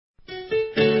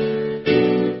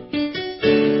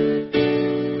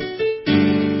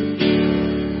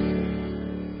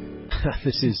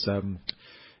This is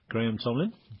Graham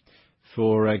Tomlin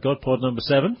for GodPod number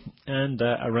 7, and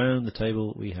around the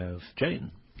table we have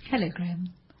Jane. Hello, Graham.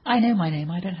 I know my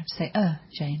name. I don't have to say,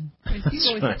 Jane. You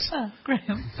always right. say,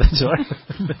 Graham. That's right.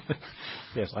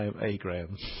 Yes, I am a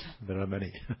Graham. There are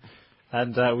many.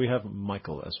 And we have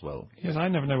Michael as well. Yes, I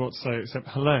never know what to say except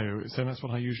hello, so that's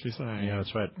what I usually say. Yeah,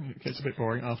 that's right. It gets a bit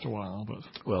boring after a while, but...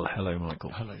 Well, hello,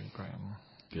 Michael. Hello, Graham.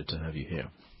 Good to have you here.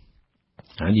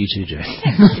 And you too, Jane.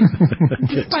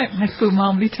 Despite my full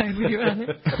marmly tone with you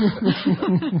earlier.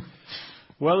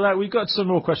 Well, we've got some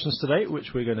more questions today,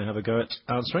 which we're going to have a go at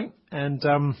answering. And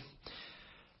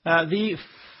the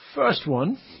first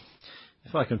one,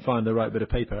 if I can find the right bit of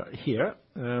paper here,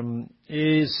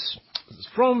 is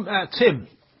from Tim.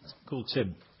 It's called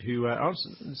Tim, who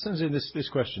sends in this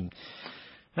question.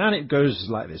 And it goes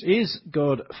like this. Is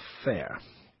God fair?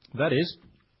 That is,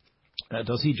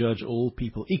 does he judge all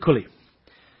people equally?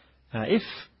 If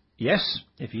yes,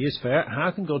 if he is fair,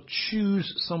 how can God choose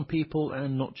some people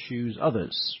and not choose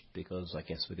others? Because I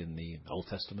guess within the Old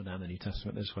Testament and the New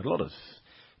Testament there's quite a lot of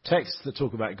texts that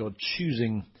talk about God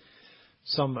choosing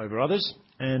some over others.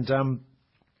 And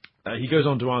he goes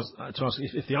on to ask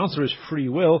if the answer is free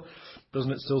will,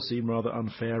 doesn't it still seem rather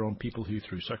unfair on people who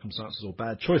through circumstances or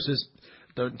bad choices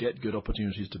don't get good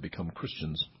opportunities to become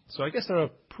Christians? So I guess there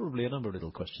are probably a number of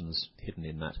little questions hidden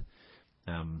in that.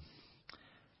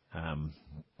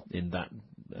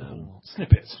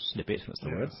 Snippet. That's the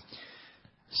word.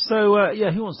 So,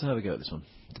 who wants to have a go at this one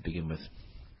to begin with?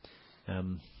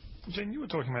 Jane, you were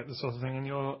talking about this sort of thing in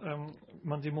your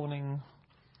Monday morning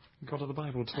God of the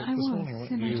Bible talk I this was, morning,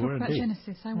 weren't you? You were about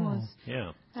Genesis, I was.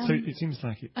 Yeah. So it seems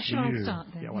like it. Shall I start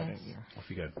then? Yeah, why yes. don't you? Off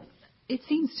you go. It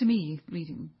seems to me,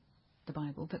 reading the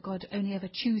Bible, that God only ever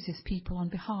chooses people on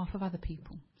behalf of other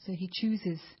people. So he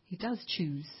does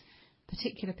choose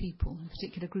particular people and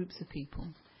particular groups of people,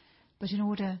 but in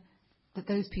order that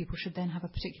those people should then have a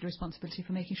particular responsibility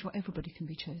for making sure everybody can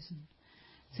be chosen.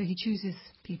 So he chooses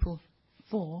people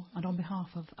for and on behalf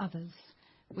of others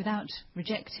without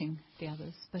rejecting the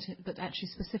others, but actually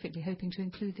specifically hoping to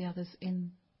include the others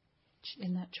in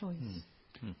that choice.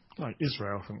 Like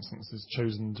Israel, for instance, is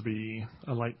chosen to be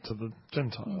a light to the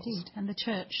Gentiles. Indeed. And the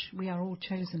church, we are all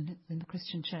chosen in the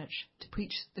Christian church to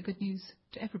preach the good news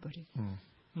to everybody.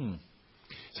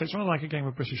 So it's rather like a game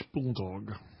of British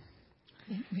Bulldog.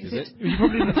 Is it? You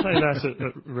probably didn't play that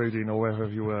at Rodin or wherever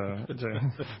you were,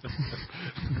 Jane.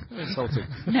 Insulting.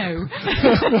 No.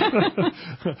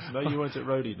 No, you weren't at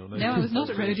Rodin, or no? No, I was not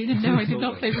at Rodin, and no, I did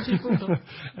not play British Bulldog.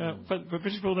 But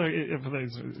British Bulldog, for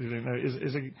those who don't know,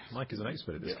 is a... Mike is an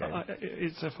expert at this game.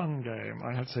 It's a fun game,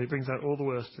 I have to say. It brings out all the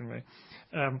worst in me.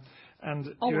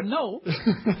 No!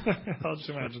 Hard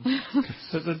to imagine.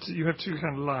 So you have two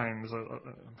kind of lines,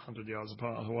 100 yards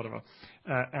apart or whatever,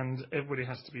 and everybody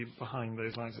has to be behind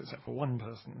those lines except for one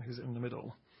person who's in the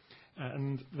middle.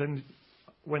 And then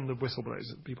when the whistle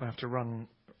blows, people have to run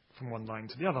from one line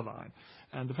to the other line.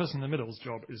 And the person in the middle's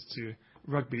job is to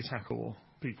rugby tackle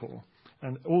people.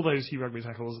 And all those he rugby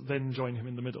tackles then join him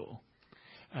in the middle.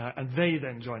 And they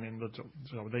then join in the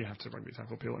job. They have to rugby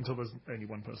tackle people until there's only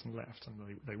one person left, and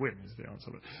they win is the answer.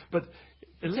 But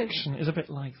election is a bit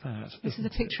like that. This is a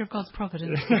picture of God's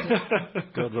providence.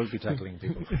 God rugby tackling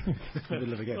people in the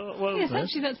middle of a game. Well, yes,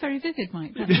 actually, that's very vivid,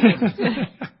 Mike.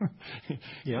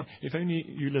 Yeah. If only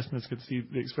you listeners could see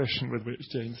the expression with which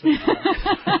Jane said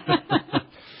that.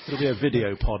 It'll be a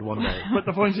video pod one day. But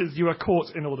the point is, you are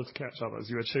caught in order to catch others.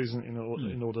 You are chosen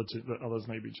in order that others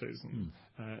may be chosen.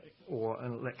 Or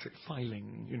an electric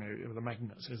filing, the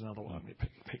magnet is another one. It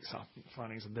picks up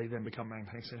filings and they then become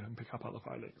magnetic and pick up other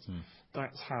filings.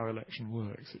 That's how election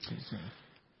works, it seems to me.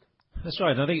 That's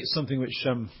right. And I think it's something which,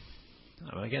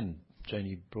 again, Jane,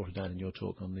 you brought it down in your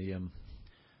talk on the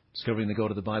Discovering the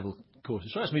God of the Bible course. It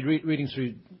strikes me reading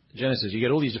through Genesis, you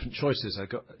get all these different choices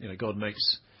that God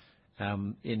makes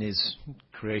in his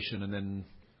creation, and then,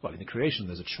 in the creation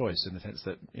there's a choice in the sense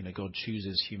that God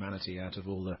chooses humanity out of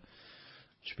all the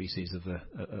species of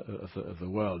the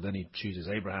world. Then he chooses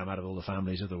Abraham out of all the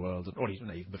families of the world, or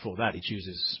even before that he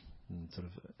chooses sort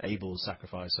of Abel's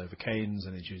sacrifice over Cain's,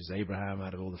 and he chooses Abraham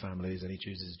out of all the families, and he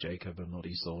chooses Jacob and not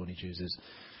Esau, and he chooses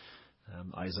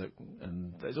Isaac,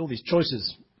 and there's all these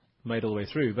choices made all the way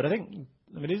through. But I mean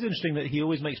it's interesting that he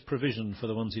always makes provision for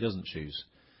the ones he doesn't choose.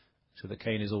 So that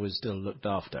Cain is always still looked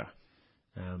after,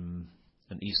 and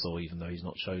Esau, even though he's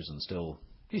not chosen,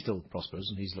 he still prospers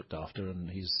and he's looked after, and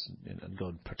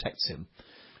God protects him.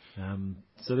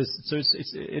 So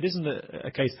it isn't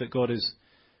a case that God is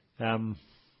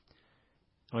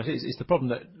It's the problem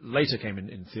that later came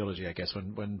in theology, I guess,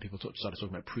 when people started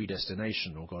talking about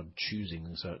predestination, or God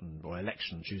choosing or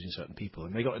election choosing certain people,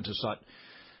 and they got into slight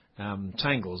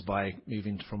tangles by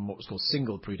moving from what was called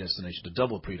single predestination to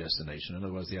double predestination. In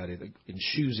other words, the idea that in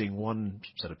choosing one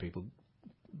set of people,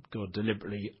 God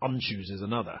deliberately unchooses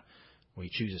another, or he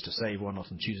chooses to save one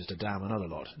lot and chooses to damn another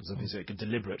lot. It's like a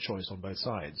deliberate choice on both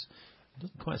sides. It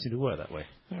doesn't quite seem to work that way.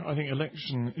 No, I think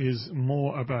election is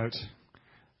more about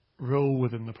role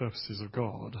within the purposes of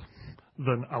God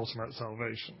than ultimate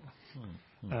salvation.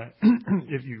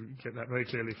 If you get that very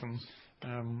clearly from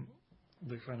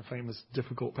the kind of famous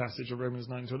difficult passage of Romans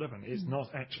 9-11, it's not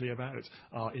actually about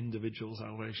our individual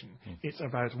salvation. It's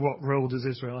about what role does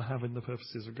Israel have in the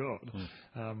purposes of God.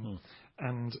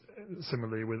 And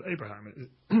similarly with Abraham,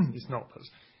 it's not that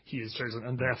he is chosen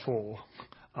and therefore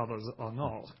others are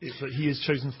not. It's that he is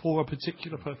chosen for a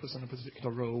particular purpose and a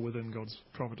particular role within God's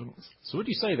providence. So would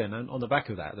you say then, on the back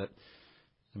of that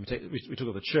we talk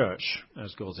of the church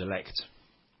as God's elect,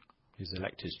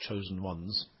 his chosen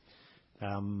ones.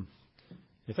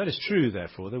 If that is true,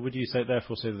 therefore, then would you say that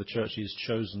the church is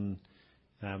chosen?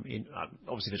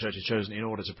 Obviously, the church is chosen in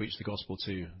order to preach the gospel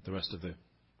to the rest of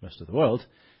the world.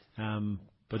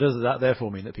 But does that therefore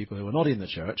mean that people who are not in the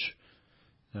church,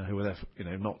 who are therefore,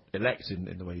 not elect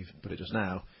in the way you've put it just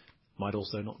now, might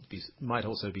also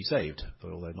be saved,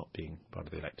 although not being part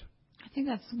of the elect? I think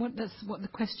that's what the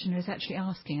questioner is actually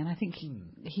asking, and I think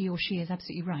he or she is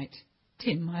absolutely right.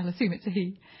 Tim, I'll assume it's a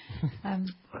he.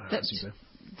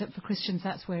 That for Christians,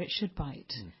 that's where it should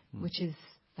bite, which is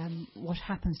what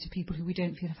happens to people who we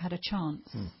don't feel have had a chance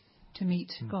to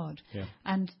meet God. Yeah.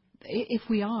 And if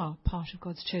we are part of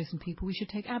God's chosen people, we should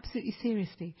take absolutely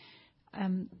seriously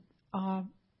our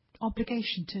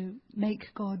obligation to make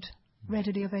God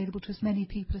readily available to as many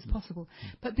people as possible.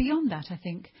 But beyond that, I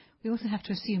think we also have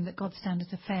to assume that God's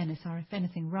standards of fairness are, if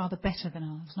anything, rather better than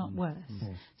ours, not worse.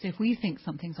 So if we think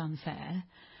something's unfair,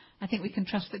 I think we can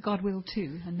trust that God will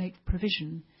too, and make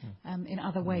provision in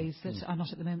other ways that are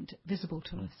not at the moment visible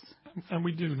to us. And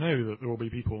we do know that there will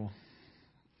be people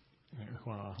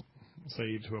who are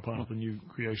saved, who are part of the new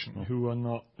creation,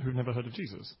 who've never heard of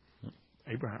Jesus.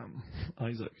 Abraham,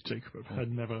 Isaac, Jacob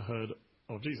had never heard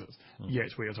of Jesus. Yet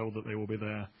we are told that they will be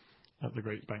there at the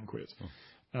great banquet.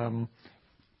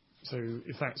 So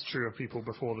if that's true of people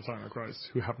before the time of Christ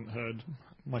who haven't heard,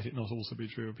 might it not also be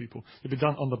true of people? If it's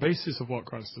done on the basis of what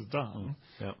Christ has done,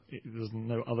 there's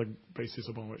no other basis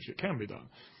upon which it can be done.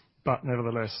 But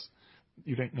nevertheless,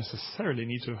 you don't necessarily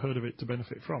need to have heard of it to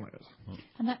benefit from it.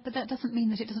 But that doesn't mean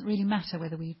that it doesn't really matter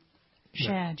whether we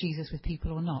share Jesus with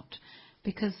people or not.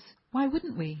 Because why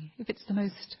wouldn't we? If it's the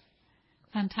most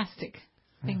fantastic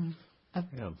thing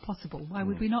possible, why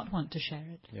would we not want to share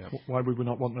it? Yeah. Why would we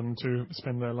not want them to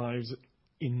spend their lives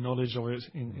in knowledge of it,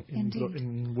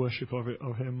 in worship of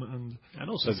Him, and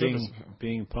also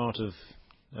being part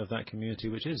of that community,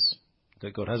 which is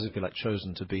that God has, if you like,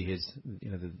 chosen to be His,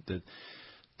 the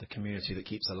community that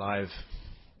keeps alive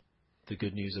the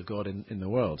good news of God in the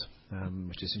world,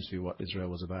 which seems to be what Israel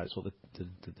was about. It's what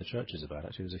the church is about.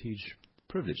 Actually, it was a huge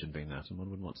privilege in being that, and one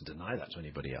wouldn't want to deny that to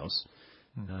anybody else.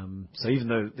 So even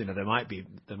though there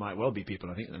might well be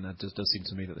people, I think, and that does seem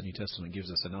to me that the New Testament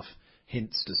gives us enough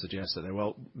hints to suggest that there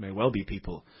may well be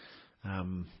people,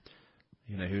 who,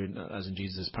 as in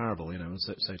Jesus' parable, would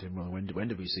say to him, well, when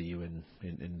did we see you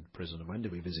in prison, and when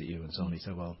did we visit you, and so on. He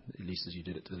said, well, at least as you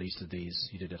did it to the least of these,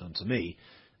 you did it unto me.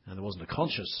 And there wasn't a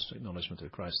conscious acknowledgement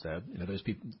of Christ there. Those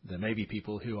people, there may be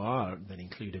people who are then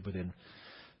included within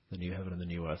the new heaven and the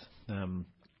new earth.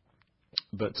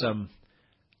 But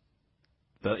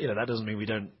that doesn't mean we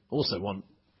don't also want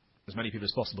as many people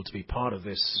as possible to be part of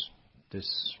this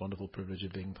wonderful privilege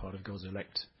of being part of God's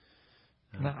elect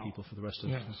people for the rest of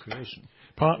creation.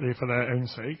 Partly for their own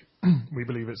sake, we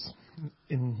believe it's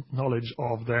in knowledge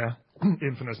of their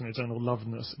infinite and eternal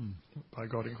loveness by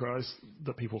God in Christ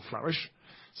that people flourish.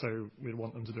 So we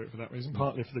want them to do it for that reason.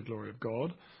 Partly for the glory of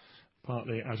God,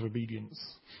 partly out of obedience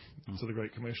to the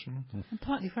Great Commission. And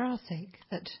partly for our sake,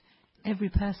 that every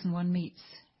person one meets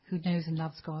who knows and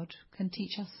loves God can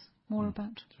teach us more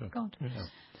about God. Yeah.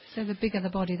 So the bigger the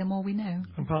body, the more we know.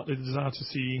 And partly the desire to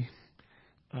see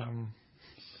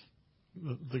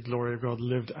the glory of God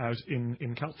lived out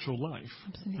in cultural life,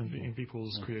 and in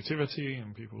people's creativity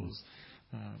and people's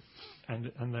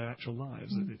and their actual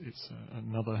lives. It's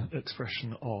another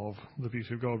expression of the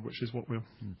beauty of God, which is what we're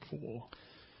for.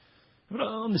 But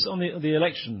on the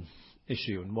election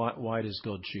issue, and why does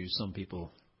God choose some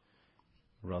people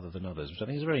rather than others, which I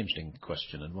think is a very interesting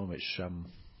question, and one which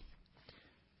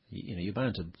you're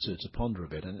bound to ponder a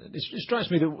bit. And it strikes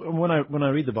me that when I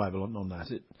read the Bible on that,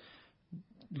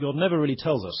 God never really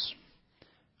tells us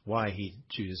why he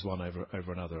chooses one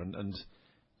over another, and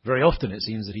very often it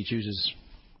seems that he chooses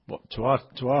what to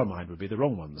our mind would be the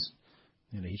wrong ones.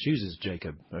 He chooses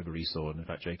Jacob over Esau, and in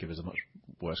fact Jacob is a much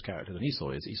worse character than Esau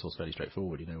is. Esau's fairly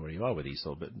straightforward, you know where you are with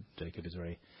Esau, but Jacob is a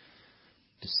very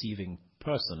deceiving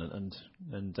person,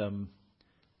 and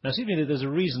now seemingly there's a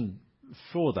reason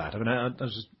for that. I mean, I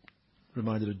was just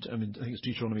reminded of, I think it's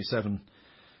Deuteronomy 7,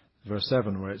 verse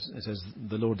 7, where it says,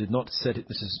 the Lord did not set it,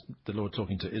 this is the Lord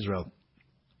talking to Israel,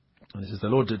 and it says, the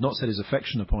Lord did not set his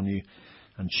affection upon you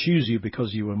and choose you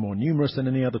because you were more numerous than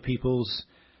any other peoples,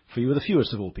 for you were the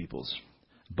fewest of all peoples.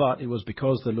 But it was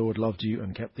because the Lord loved you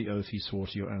and kept the oath he swore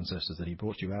to your ancestors that he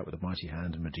brought you out with a mighty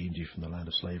hand and redeemed you from the land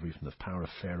of slavery, from the power of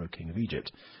Pharaoh, king of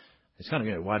Egypt. It's kind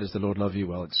of, why does the Lord love you?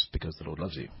 Well, it's because the Lord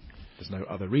loves you. There's no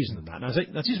other reason than that. And I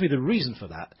think that seems to be the reason for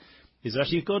that, is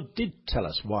actually if God did tell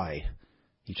us why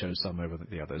he chose some over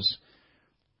the others,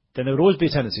 then there would always be a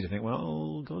tendency to think,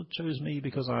 well, God chose me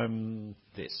because I'm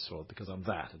this or because I'm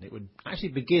that. And it would actually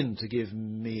begin to give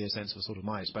me a sense of sort of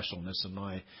my specialness and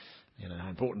my, how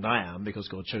important I am because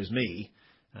God chose me,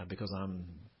 because I'm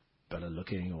better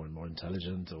looking or more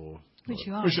intelligent or... Which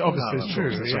you are. Which obviously is true.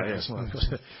 Yes. Well,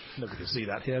 nobody can see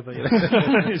that here, but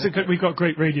we've got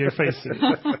great radio faces.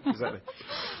 Exactly.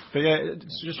 But yeah,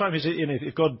 it's just trying to see,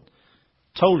 if God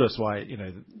told us why,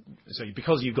 so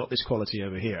because you've got this quality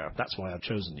over here, that's why I've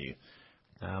chosen you.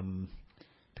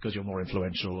 Because you're more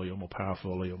influential or you're more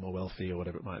powerful or you're more wealthy or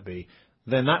whatever it might be,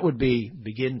 then that would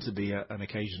begin to be an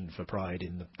occasion for pride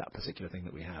in that particular thing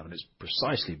that we have. And it's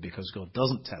precisely because God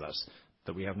doesn't tell us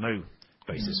that we have no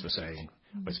basis for saying,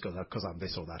 it's because I'm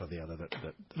this or that or the other. That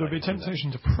there would be a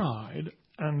temptation to pride,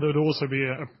 and there would also be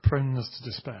a proneness to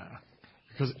despair.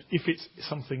 Because if it's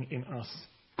something in us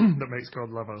that makes God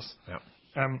love us,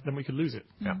 then we could lose it.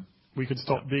 Yeah. We could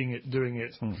stop being it, doing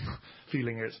it,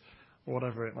 feeling it,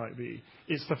 whatever it might be.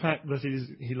 It's the fact that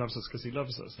he loves us because he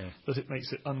loves us, that it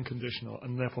makes it unconditional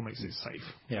and therefore makes it safe,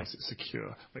 makes it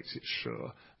secure, makes it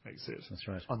sure, makes it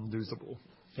unlosable.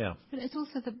 Yeah. But it's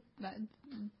also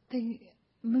the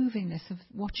movingness of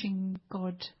watching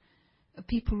God,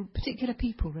 particular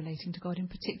people relating to God in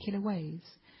particular ways,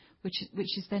 which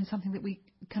is then something that we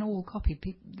can all copy.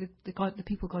 The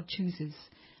people God chooses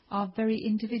are very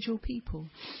individual people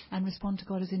and respond to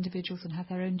God as individuals and have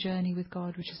their own journey with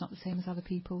God, which is not the same as other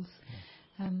people's.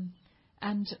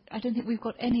 And I don't think we've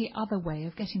got any other way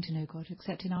of getting to know God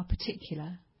except in our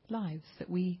particular lives that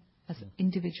we as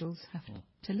individuals have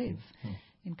to live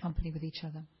in company with each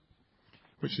other.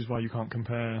 Which is why you can't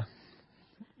compare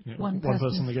one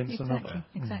person against another.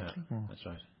 Exactly. That's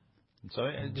right. And so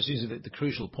it just uses the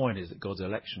crucial point is that God's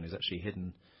election is actually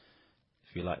hidden,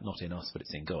 if you like, not in us, but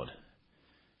it's in God.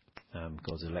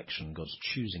 God's election, God's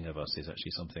choosing of us is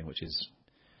actually something which is,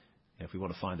 if we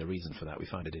want to find a reason for that, we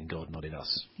find it in God, not in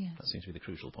us. Yeah. That seems to be the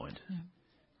crucial point.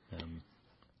 Yeah.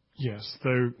 Yes,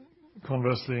 though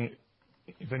conversely,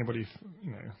 if anybody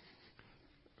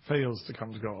fails to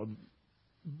come to God,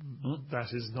 that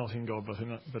is not in God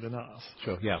but in us.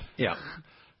 Sure, yeah.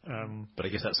 But I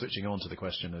guess that's switching on to the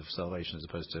question of salvation as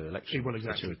opposed to election. Well,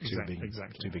 exactly.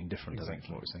 Two being different, I think,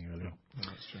 from what we were saying earlier. Yeah,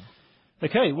 that's true.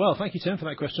 Okay, well, thank you, Tim, for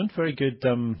that question. Very good,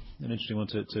 an interesting one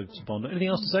to ponder. Anything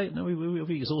else to say? No,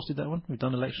 we exhausted that one. We've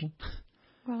done election.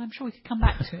 Well, I'm sure we could come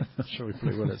back to it. I'm sure we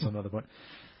probably will at some other point.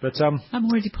 But I'm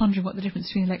already pondering what the difference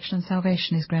between election and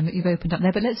salvation is, Graham, that you've opened up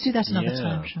there. But let's do that another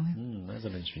time, shall we? That's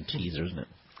an interesting teaser, isn't it?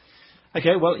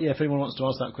 Okay, well, if anyone wants to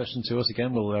ask that question to us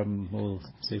again, we'll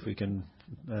see if we can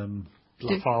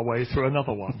bluff our way through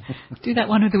another one. Do that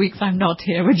one of the weeks I'm not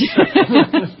here, would you?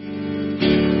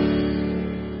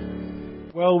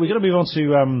 Well, we're going to move on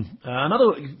to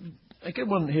a good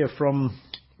one here from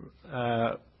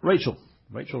Rachel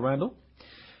Randall,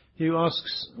 who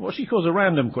asks what she calls a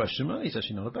random question. Well, it's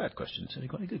actually not a bad question. It's actually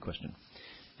quite a good question.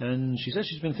 And she says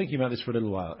she's been thinking about this for a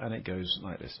little while, and it goes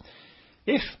like this.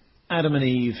 If Adam and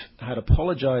Eve had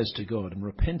apologized to God and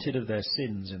repented of their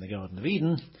sins in the Garden of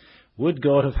Eden, would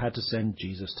God have had to send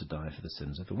Jesus to die for the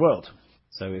sins of the world?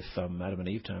 So if Adam and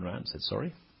Eve turned around and said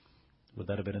sorry, would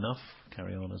that have been enough?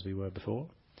 Carry on as we were before?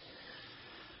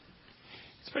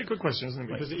 It's a very good question, isn't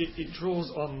it? Because it draws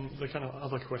on the kind of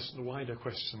other question, the wider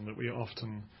question that we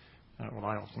often, I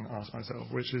often ask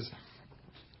myself, which is,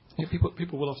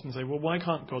 people will often say, well, why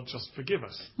can't God just forgive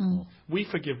us? We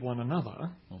forgive one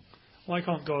another. Why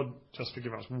can't God just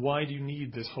forgive us? Why do you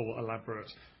need this whole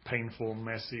elaborate, painful,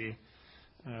 messy,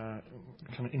 kind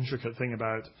of intricate thing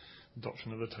about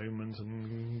doctrine of atonement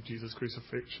and Jesus'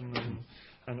 crucifixion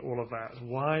and all of that?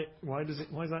 Why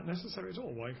is that necessary at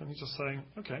all? Why can't you just say,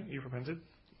 okay, you've repented,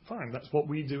 fine, that's what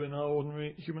we do in our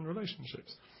ordinary human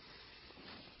relationships?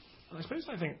 I suppose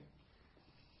I think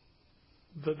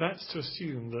that that's to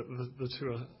assume that the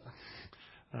two are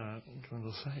kind of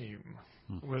the same,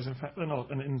 whereas in fact they're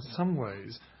not. And in some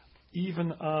ways,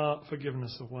 even our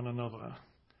forgiveness of one another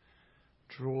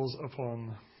draws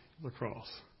upon the cross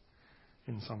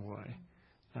in some way,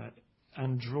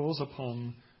 and draws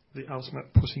upon the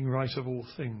ultimate putting right of all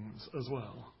things as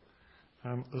well.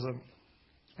 There's a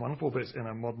wonderful bit in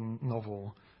a modern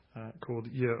novel called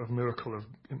Year of Miracle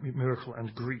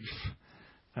and Grief,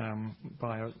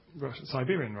 by a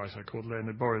Siberian writer called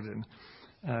Leonid Borodin,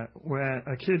 where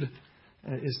a kid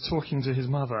is talking to his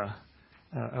mother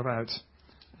about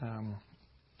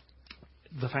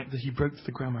the fact that he broke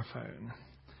the gramophone,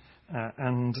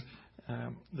 and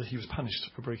that he was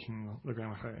punished for breaking the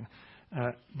gramophone.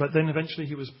 But then eventually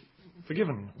he was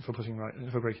forgiven for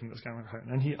breaking this gramophone.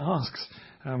 And he asks,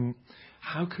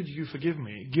 how could you forgive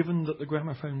me, given that the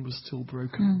gramophone was still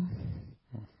broken?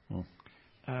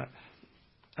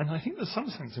 And I think there's some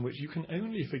sense in which you can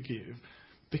only forgive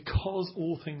because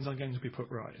all things are going to be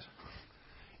put right.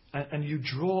 And you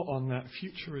draw on that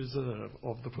future reserve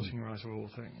of the putting right of all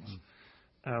things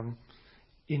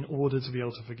in order to be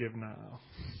able to forgive now.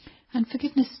 And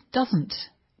forgiveness doesn't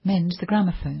mend the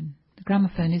gramophone. The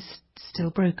gramophone is still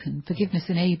broken. Forgiveness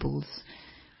enables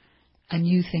a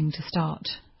new thing to start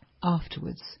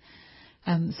afterwards.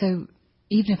 So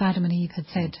even if Adam and Eve had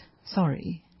said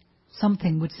sorry,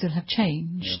 something would still have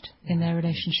changed in their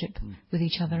relationship with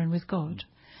each other and with God.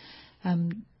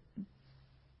 To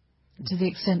the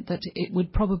extent that it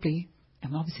would probably,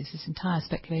 and obviously this entire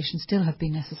speculation, still have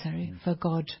been necessary for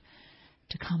God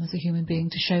to come as a human being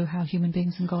to show how human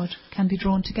beings and God can be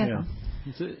drawn together.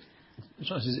 Yeah.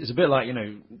 It's a bit like,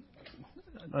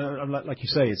 like you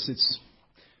say, it's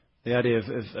the idea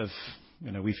of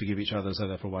we forgive each other, so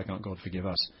therefore why can't God forgive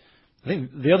us? I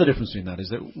think the other difference between that is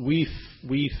that we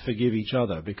forgive each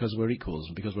other because we're equals,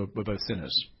 because we're both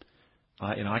sinners.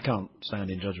 I can't stand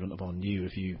in judgment upon you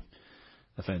if you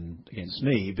offend against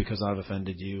me because I've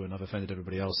offended you and I've offended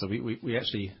everybody else. So we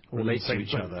actually relate to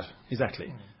each other. Exactly.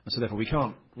 And so therefore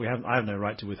I have no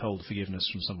right to withhold forgiveness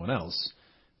from someone else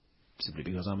simply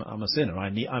because I'm a sinner.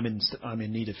 I'm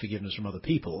in need of forgiveness from other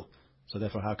people. So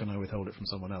therefore how can I withhold it from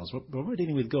someone else? When we're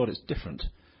dealing with God, it's different.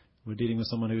 We're dealing with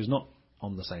someone who is not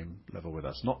on the same level with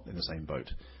us, not in the same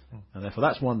boat. And therefore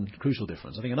that's one crucial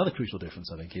difference. I think another crucial difference,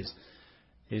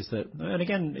 is that, and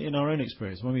again, in our own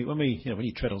experience, when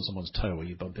you tread on someone's toe or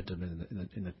you bump into them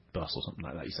in the bus or something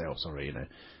like that, you say, oh, sorry,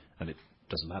 and it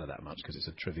doesn't matter that much because it's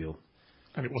a trivial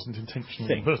and it wasn't intentional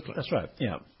thing. In the first place. That's right,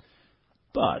 yeah.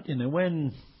 But,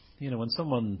 when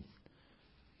someone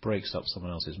breaks up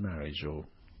someone else's marriage or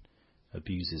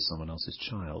abuses someone else's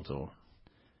child or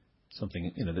something,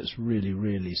 that's really,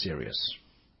 really serious,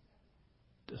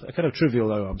 a kind of trivial,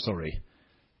 oh, I'm sorry,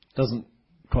 doesn't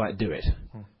quite do it.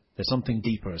 There's something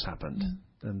deeper has happened,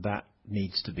 and that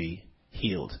needs to be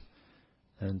healed.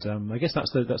 And I guess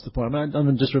that's the point.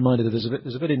 I'm just reminded that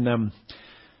there's a bit in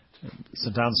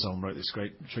St. Anselm wrote this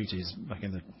great treatise back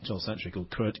in the 12th century called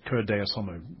Cur Deus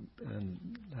Homo, and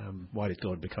why did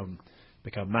God become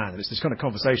man? And it's this kind of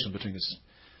conversation between this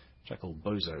chap called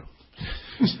Bozo.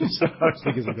 So I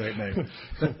think is a great name.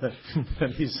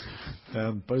 And he's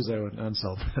Bozo and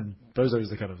Anselm, and Bozo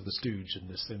is the kind of the stooge in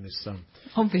this.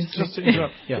 Obviously. Just to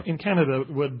interrupt, in Canada,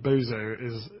 the word bozo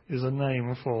is a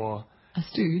name for a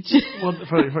stooge. Well,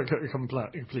 for a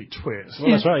complete twit.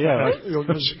 Well, that's right, yeah.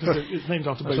 Because it's named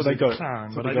after Bozo the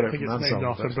Clown, but I don't think it's named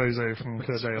after Bozo from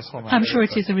Cur Deus Homo. I'm sure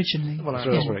it is originally. Well, that's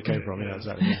where it came from, yeah,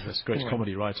 exactly. This great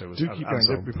comedy writer was Anselm. Do keep going,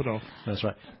 don't be put off. That's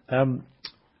right.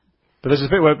 But there's a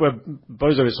bit where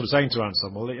Bozo is sort of saying to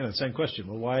Anselm, well, same question.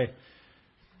 Well, why,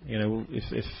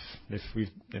 if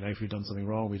we've done something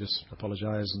wrong, we just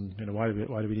apologise, and why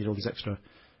do we need all this extra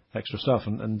stuff?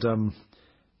 And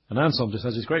Anselm just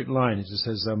has this great line. He just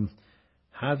says,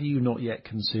 "Have you not yet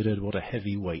considered what a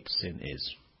heavy weight sin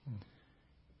is?"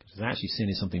 Because actually, sin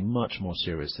is something much more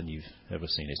serious than you've ever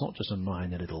seen. It's not just a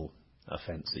minor little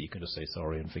offence that you can just say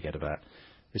sorry and forget about.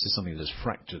 This is something that has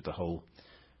fractured the whole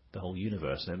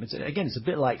universe. And it's a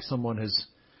bit like someone has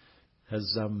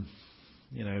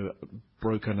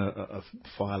broken a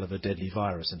file of a deadly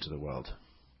virus into the world.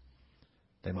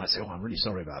 They might say, "Oh, I'm really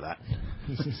sorry about that,"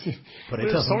 but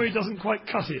it doesn't. Sorry doesn't quite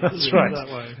cut it. That's right. That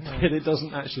way. No. It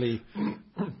doesn't actually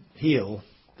heal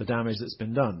the damage that's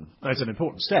been done. It's an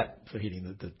important step for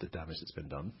healing the damage that's been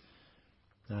done.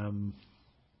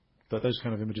 But those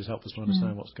kind of images help us to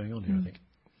understand what's going on here, I think.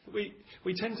 We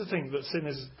tend to think that sin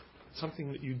is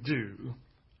something that you do,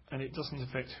 and it doesn't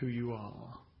affect who you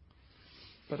are.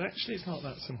 But actually, it's not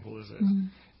that simple, is it?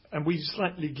 And we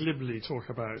slightly glibly talk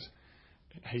about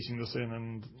hating the sin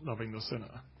and loving the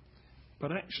sinner.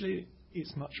 But actually,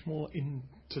 it's much more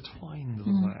intertwined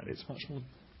than that. It's much more...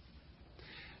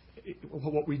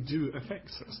 what we do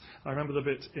affects us. I remember the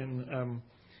bit in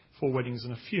 4 Weddings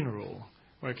and a Funeral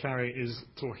where Carrie is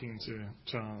talking to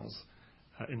Charles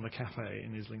in the cafe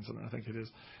in Islington, I think it is,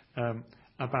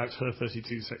 about her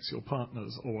 32 sexual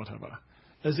partners or whatever,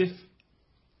 as if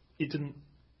it didn't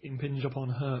impinge upon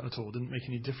her at all, didn't make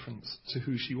any difference to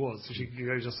who she was, so she could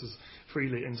go just as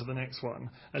freely into the next one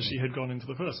as she had gone into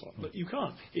the first one. But you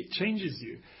can't. It changes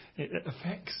you. It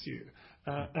affects you.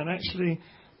 And actually,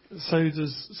 so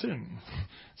does sin.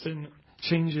 Sin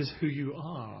changes who you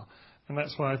are. And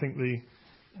that's why I think the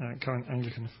current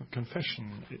Anglican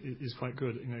confession is quite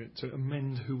good, to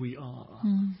amend who we are.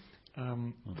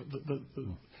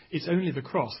 It's only the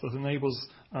cross that enables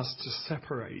us to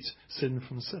separate sin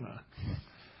from sinner,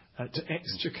 to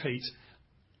extricate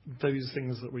those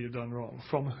things that we have done wrong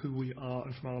from who we are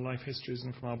and from our life histories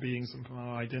and from our beings and from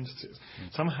our identities.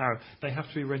 Somehow they have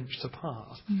to be wrenched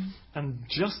apart. And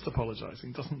just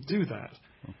apologising doesn't do that.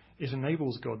 It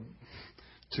enables God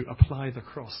to apply the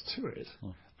cross to it,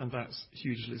 and that's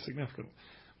hugely significant.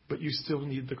 But you still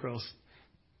need the cross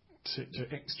to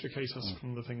extricate us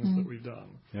from the things that we've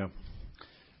done. Yeah.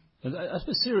 And I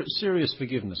suppose serious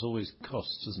forgiveness always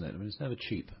costs, doesn't it? I mean, it's never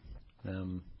cheap.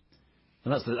 And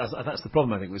that's the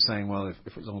problem, I think, with saying, well,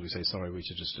 if as long as we say sorry, we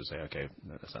should just say, okay,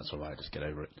 that's all right, just get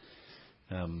over it.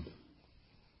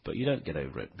 But you don't get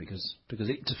over it because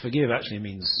to forgive actually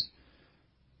means,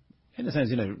 in a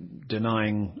sense,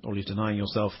 denying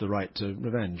yourself the right to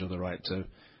revenge or the right to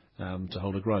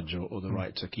hold a grudge or the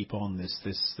right to keep on this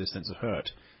sense of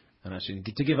hurt. And actually,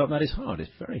 to give up that is hard.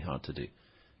 It's very hard to do.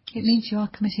 It means you are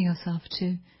committing yourself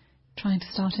to trying to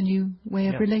start a new way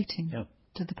of relating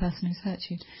to the person who's hurt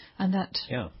you. And that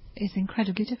is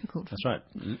incredibly difficult. That's right.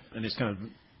 And it's kind of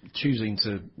choosing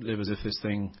to live as if this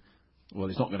thing,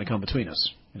 it's not going to come between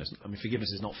us.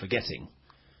 Forgiveness is not forgetting.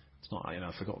 It's not,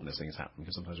 I've forgotten this thing has happened,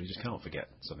 because sometimes we just can't forget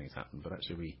something has happened. But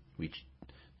actually we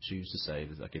choose to say,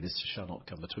 okay, this shall not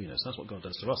come between us. That's what God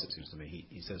does to us, it seems to me.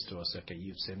 He says to us, okay,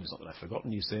 you've sinned. It's not that I've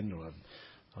forgotten you sinned or I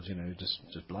was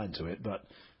just blind to it, but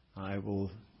I will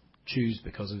choose,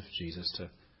 because of Jesus, to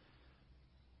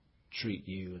treat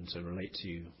you and to relate to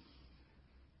you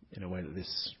in a way that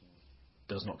this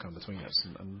does not come between us.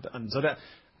 And so that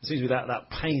it seems to be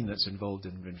that pain that's involved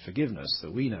in forgiveness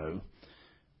that we know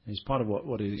is part of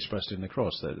what is expressed in the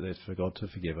cross, that for God to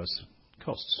forgive us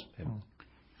costs him.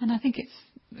 And I think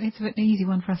it's an easy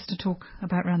one for us to talk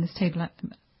about around this table.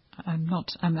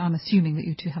 I'm assuming that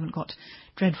you two haven't got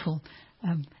dreadful,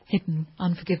 hidden,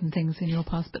 unforgiven things in your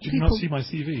past. But you cannot see my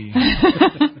CV.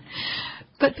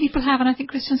 But people have, and I think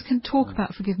Christians can talk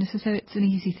about forgiveness as though it's an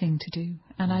easy thing to do.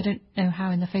 And I don't know how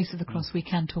in the face of the cross we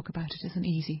can talk about it as an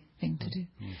easy thing to do.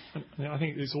 And I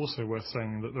think it's also worth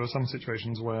saying that there are some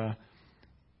situations where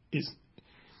to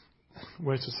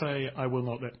say, I will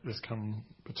not let this come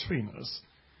between us,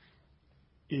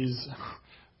 is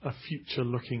a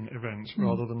future-looking event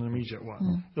rather than an immediate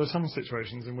one. There are some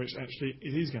situations in which actually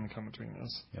it is going to come between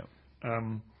us.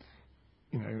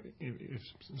 If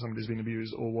somebody's been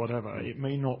abused or whatever, it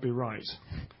may not be right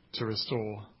to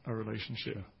restore a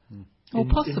relationship or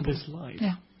possible in this life.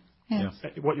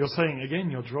 What you're saying,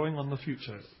 again, you're drawing on the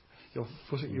future.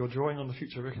 You're drawing on the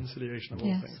future reconciliation of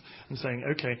all things and saying,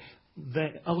 okay,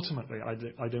 ultimately,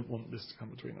 I don't want this to come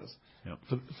between us.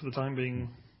 For the time being,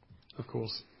 of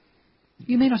course.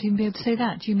 You may not even be able to say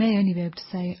that. You may only be able to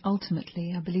say,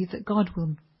 ultimately, I believe that God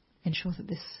will ensure that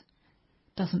this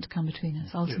doesn't come between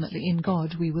us. Ultimately, in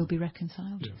God, we will be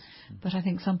reconciled. But I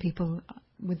think some people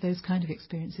with those kind of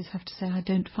experiences have to say, I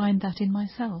don't find that in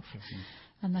myself.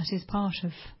 And that is part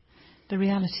of the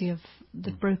reality of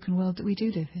the broken world that we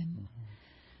do live in.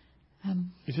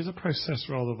 It is a process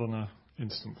rather than an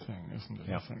instant thing, isn't it?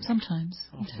 I think. Sometimes.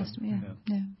 It has to be,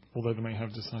 Although they may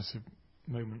have decisive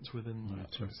moments within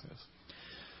that process.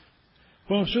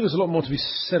 Well, I'm sure there's a lot more to be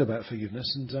said about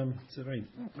forgiveness, and it's a very,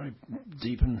 very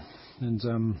deep and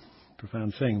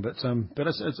profound thing. But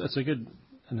it's a good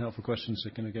and helpful question to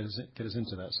kind of get us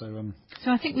into that.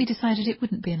 So I think we decided it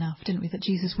wouldn't be enough, didn't we? That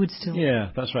Jesus would still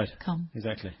that's right. Come.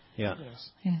 Exactly. Yeah.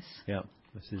 Yes. Yeah.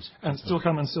 This is still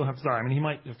come and still have to die. I mean, he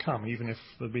might have come even if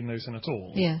there'd been no sin at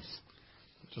all. Yes.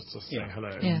 Just to say hello.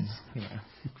 Yes.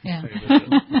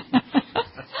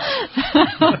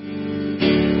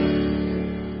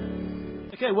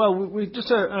 Okay, well, we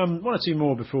just one or two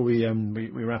more before we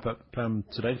wrap up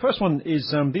today. The first one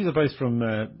is these are both from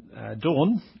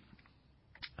Dawn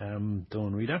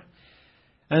Reader,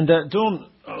 and Dawn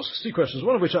asks two questions.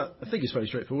 One of which I think is fairly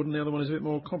straightforward, and the other one is a bit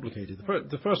more complicated.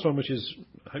 The first one, which is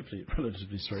hopefully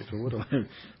relatively straightforward, I'm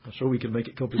not sure we can make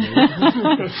it complicated.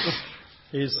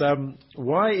 is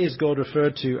why is God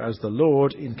referred to as the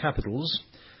Lord in capitals,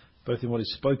 both in what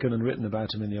is spoken and written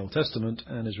about him in the Old Testament,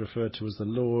 and is referred to as the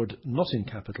Lord not in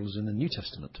capitals in the New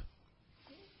Testament?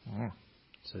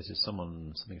 So this is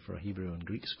something for a Hebrew and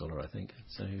Greek scholar, I think.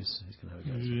 So who's going to have a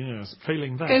go? Yes,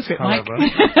 failing that, Go for it, however.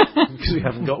 Because we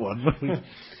haven't got one.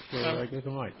 Go for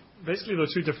Mike. Basically, there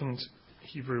are two different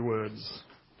Hebrew words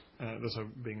that are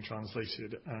being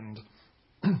translated, and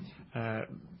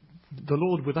the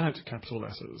Lord without capital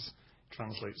letters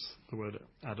translates the word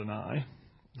Adonai,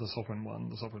 the sovereign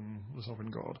one, the sovereign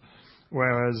God,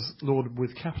 whereas Lord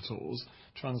with capitals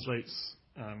translates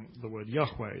the word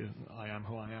Yahweh, I am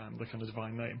who I am, the kind of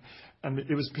divine name. And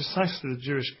it was precisely the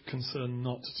Jewish concern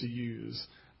not to use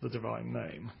the divine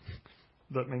name.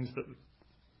 That means that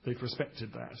they've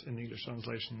respected that in the English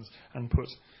translations and put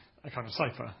a kind of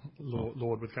cipher,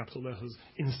 Lord with capital letters,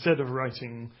 instead of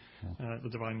writing the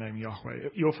divine name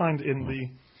Yahweh. You'll find in the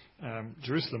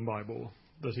Jerusalem Bible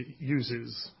that it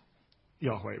uses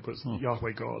Yahweh, it puts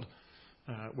Yahweh God,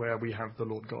 where we have the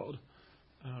Lord God.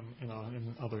 In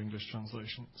other English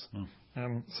translations.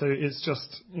 So it's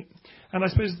just, and I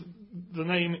suppose the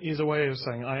name is a way of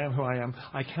saying I am who I am.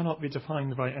 I cannot be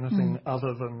defined by anything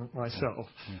other than myself.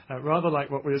 Rather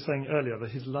like what we were saying earlier, that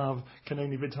his love can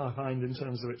only be defined in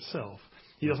terms of itself.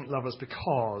 He doesn't love us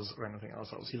because or anything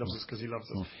else. He loves us because he loves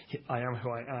us. I am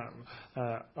who I am.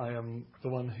 I am the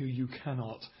one who you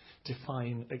cannot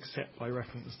define except by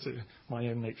reference to my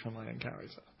own nature and my own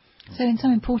character. So in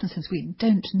some important sense, we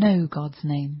don't know God's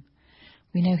name.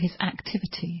 We know his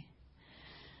activity.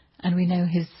 And we know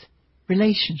his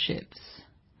relationships,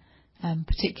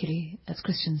 particularly as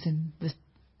Christians in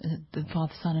the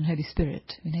Father, Son and Holy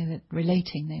Spirit. We know that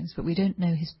relating names, but we don't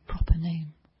know his proper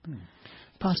name.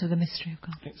 Part of the mystery of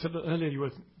God. So earlier you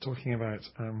were talking about,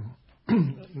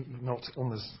 not on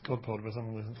this GodPod, but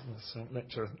on this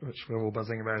lecture, which we're all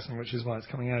buzzing about, and which is why it's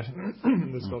coming out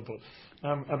in this GodPod,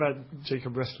 about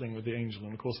Jacob wrestling with the angel.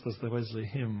 And of course there's the Wesley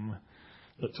hymn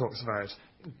that talks about,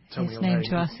 tell me His your name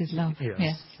name to us is love.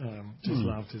 Yes. Tis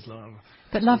love, tis love.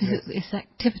 But love is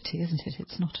activity, isn't it?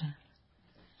 It's not a...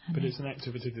 But it's an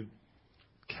activity that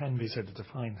can be said to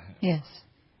define him. Yes.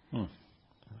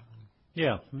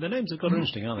 Yeah, the names of God are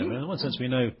interesting, aren't they? In one sense we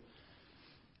know...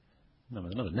 No,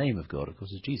 another name of God, of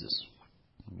course, is Jesus.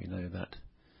 We know that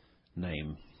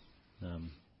name.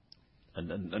 And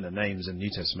the names in the New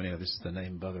Testament, this is the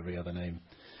name above every other name.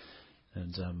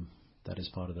 And that is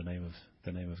part of the name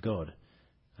of God.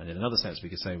 And in another sense, we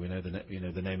could say we know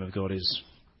the name of God is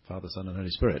Father, Son, and Holy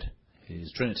Spirit,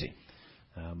 His Trinity.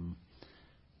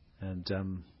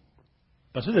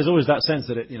 But there's always that sense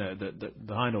that that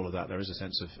behind all of that there is a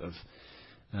sense of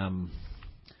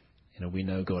we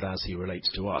know God as He relates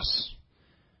to us,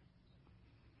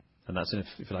 and that's if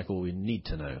you like all we need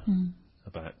to know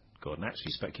about God. And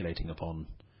actually speculating upon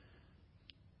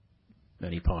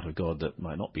any part of God that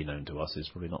might not be known to us is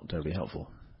probably not terribly helpful.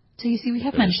 So you see, we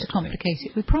have managed to complicate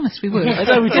it. We promised we would. I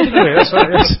know we did. That's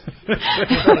right.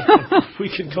 Yes. We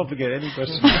can complicate any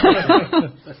question.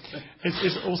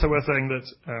 It's also worth saying that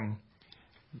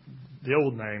the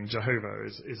old name Jehovah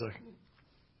is a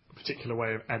particular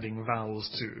way of adding vowels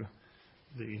to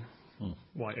the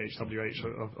YHWH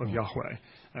of Yahweh.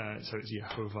 So it's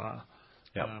Yehovah.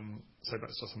 Yep. So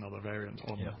that's just another variant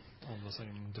on the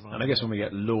same divine. And I guess when we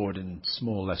get Lord in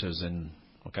small letters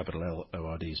or capital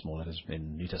L-O-R-D, small letters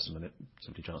in New Testament, it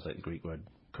simply translates the Greek word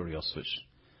kurios, which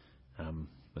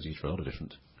was used for a lot of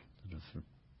different...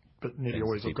 but nearly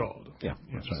always of God. Yeah,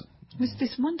 that's right. There's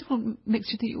this wonderful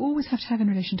mixture that you always have to have in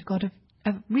relation to God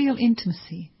of real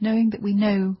intimacy, knowing that we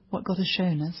know what God has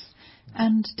shown us,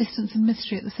 and distance and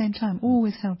mystery at the same time,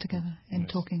 always held together in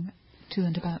talking to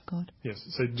and about God. Yes.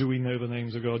 So do we know the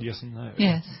names of God? Yes and no.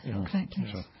 Yes, exactly.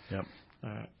 Yes. Yep.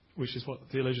 Which is what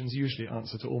theologians usually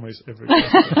answer to almost every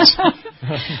question.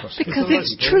 Because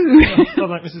it's true. Not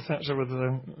like Mrs. Thatcher,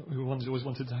 who always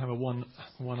wanted to have a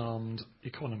one-armed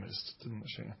economist, didn't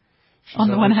she? On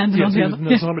the one hand and on the other.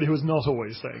 Yes, somebody who was not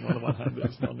always saying on the one hand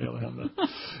this and on the other hand that.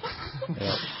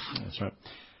 Yeah, that's right.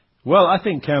 Well, I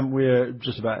think we're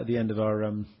just about at the end of our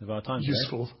time.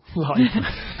 Useful life.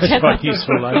 It's quite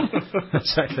useful life.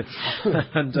 Exactly.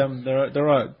 And there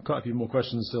are quite a few more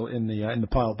questions still in the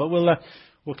pile, but we'll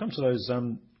come to those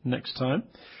next time.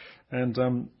 And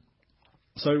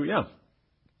so yeah,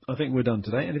 I think we're done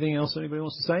today. Anything else anybody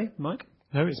wants to say, Mike?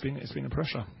 No, it's been a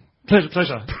pressure. Pleasure.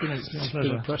 It's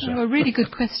been a pleasure. They were really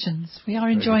good questions. We are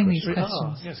enjoying these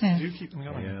questions. Yes, do keep them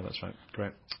going. Yeah, that's right.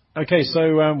 Great. Okay,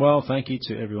 so well, thank you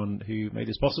to everyone who made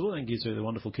this possible. Thank you to the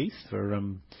wonderful Keith for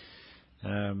doing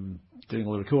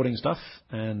all the recording stuff,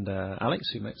 and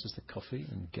Alex who makes us the coffee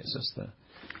and gets us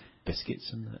biscuits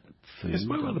and food. Yes,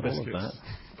 where were and the all of biscuits?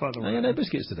 that. By the way. No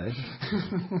biscuits today.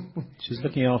 She's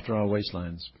looking after our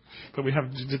waistlines. But we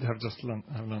did have just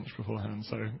lunch beforehand,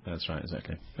 so. That's right,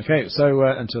 exactly. Okay, so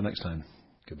until next time,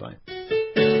 goodbye.